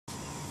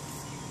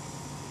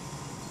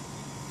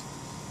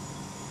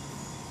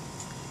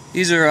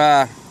These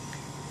are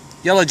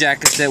yellow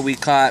jackets that we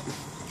caught.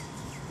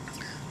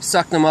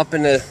 Sucked them up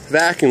in the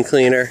vacuum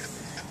cleaner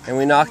and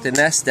we knocked the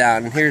nest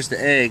down, and here's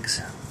the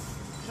eggs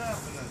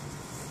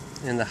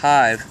in the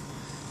hive,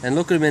 and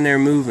look at them in there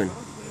moving.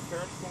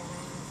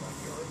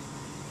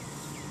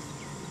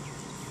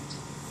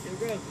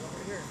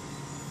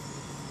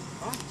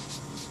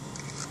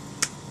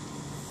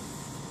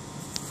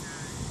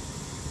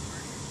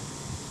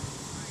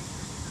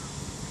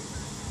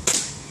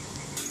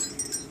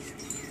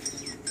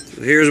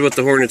 So here's what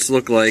the hornets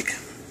look like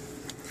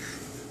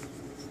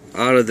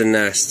out of the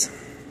nest.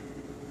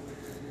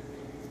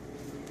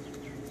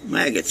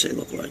 Maggots they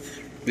look like.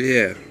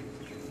 Yeah.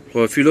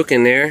 Well, if you look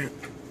in there,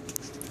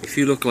 if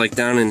you look like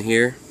down in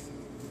here,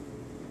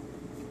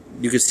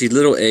 you can see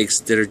little eggs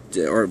that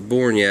aren't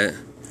born yet.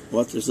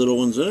 What? There's little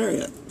ones in there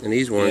yet? And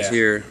these ones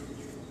here,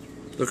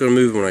 look at them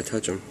moving when I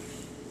touch them.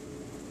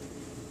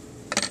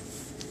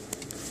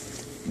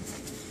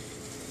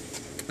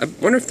 I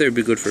wonder if they'd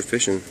be good for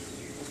fishing.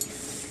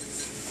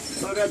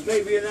 I got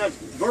baby in that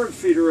bird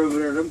feeder over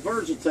there. Them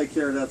birds will take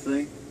care of that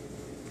thing.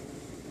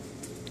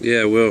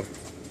 Yeah, it will.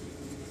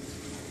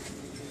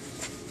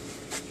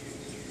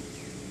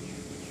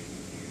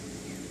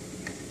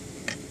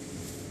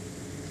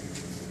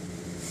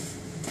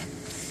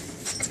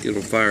 Let's get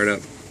them fired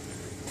up.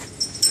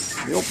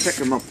 They'll pick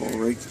them up all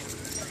right.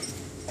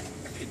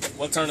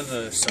 What kind of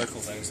the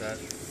circle thing is that?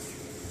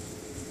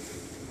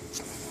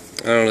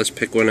 I don't know, let's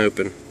pick one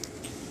open.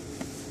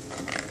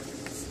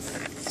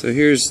 So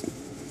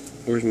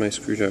where's my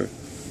screwdriver?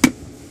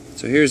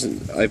 So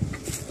I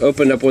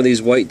opened up one of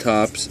these white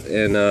tops,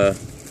 and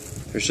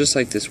there's just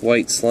like this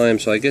white slime,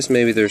 so I guess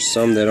maybe there's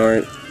some that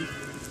aren't.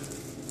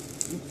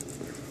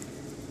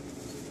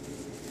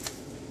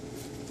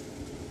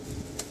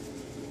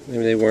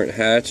 Maybe they weren't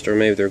hatched, or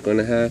maybe they're going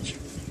to hatch.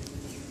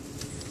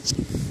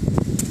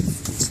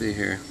 Let's see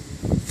here.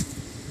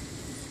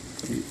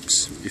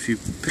 Oops. If you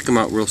pick them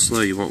out real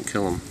slow, you won't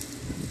kill them.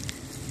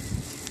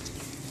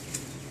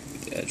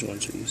 The edge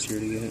ones are easier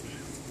to get.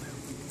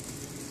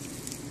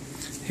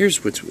 Here's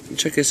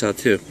check this out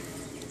too.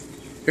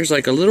 There's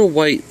like a little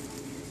white,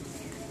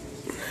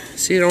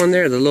 see it on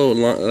there, the little,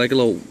 like a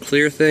little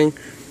clear thing,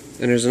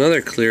 and there's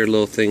another clear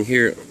little thing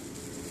here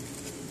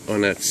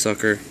on that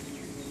sucker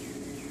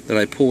that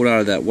I pulled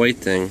out of that white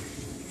thing.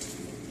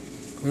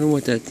 I wonder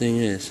what that thing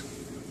is.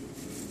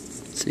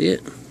 See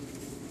it?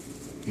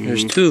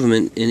 There's two of them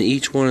in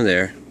each one of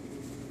there.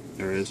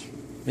 There is.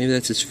 Maybe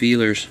that's his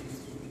feelers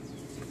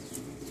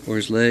or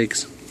his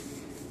legs.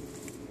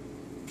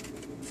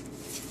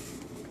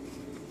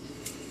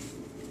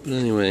 But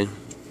anyway,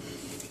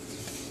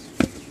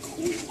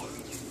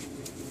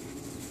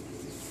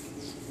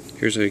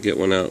 here's how you get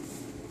one out.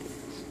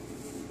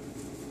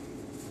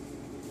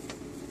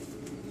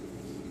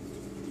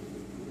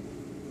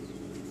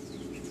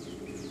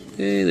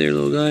 Hey there,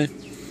 little guy.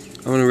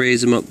 I'm gonna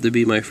raise them up to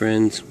be my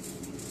friends.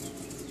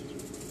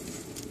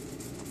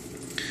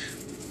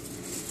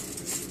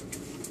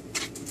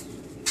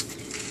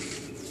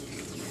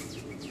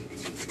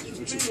 There's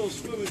beetles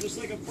swimming just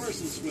like a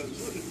person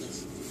swims. Look at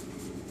this.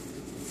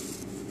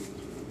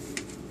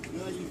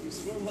 Now you can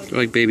swim like They're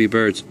like baby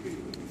birds.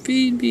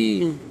 Feed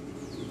me.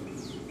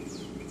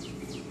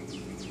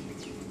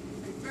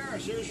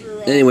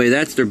 Anyway,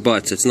 that's their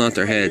butts. It's not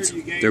their heads.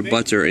 Their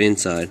butts are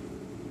inside.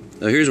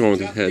 Oh, here's one with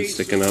the head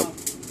sticking out.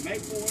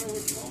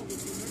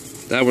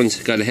 That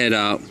one's got a head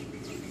out.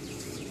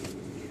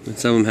 And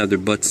some of them have their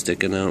butts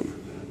sticking out.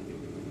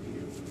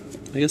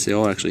 I guess they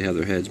all actually have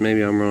their heads.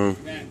 Maybe I'm wrong.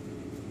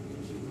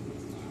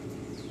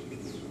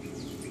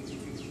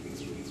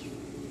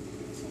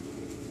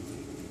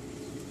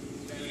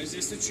 Is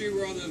this the tree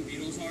where all the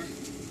beetles are?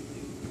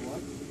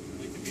 What?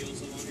 Like the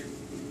beetles live on here?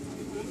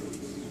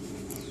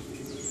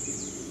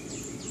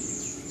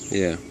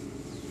 Yeah.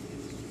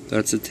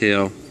 That's the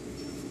tail.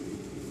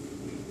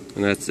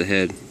 And that's the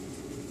head.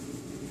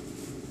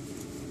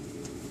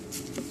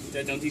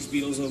 Dad, don't these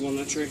beetles live on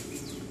that tree?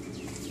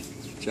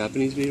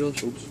 Japanese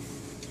beetles? Oops.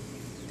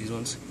 These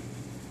ones?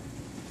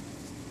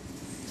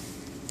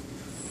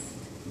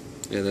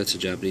 Yeah, that's a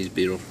Japanese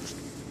beetle.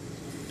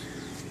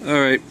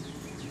 Alright.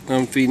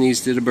 I'm feeding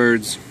these to the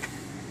birds.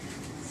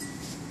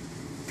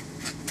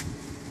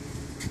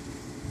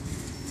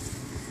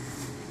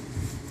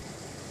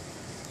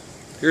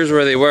 Here's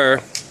where they were.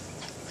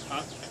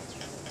 Huh?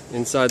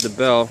 Inside the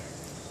bell.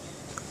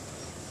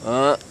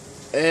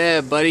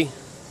 Yeah, buddy.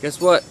 Guess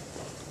what?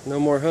 No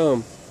more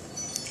home.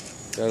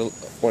 Got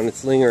one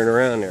that's lingering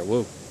around there.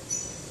 Whoa.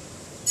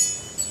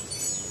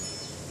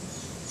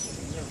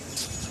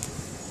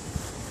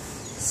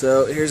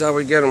 So here's how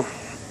we get them.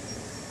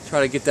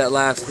 Try to get that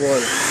last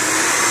one.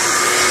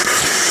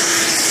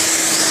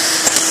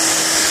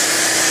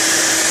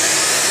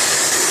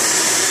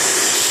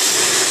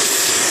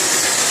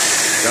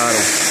 Got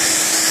him.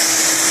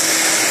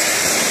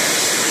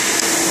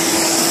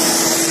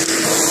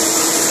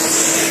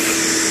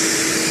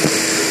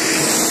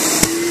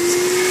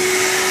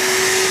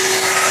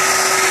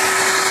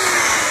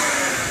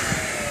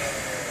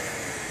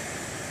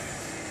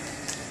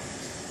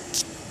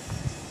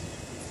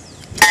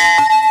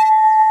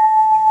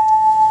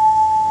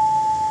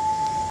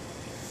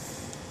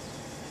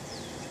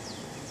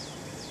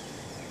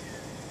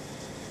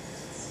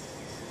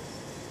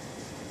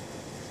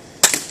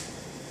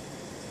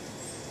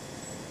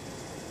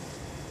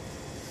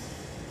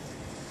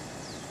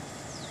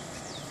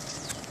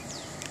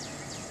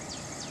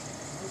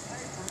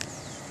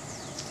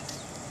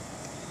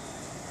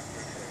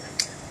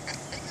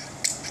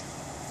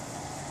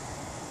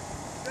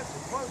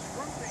 was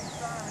fruit beans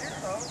down here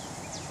though.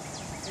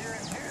 Here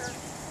and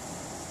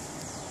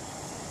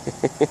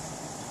here.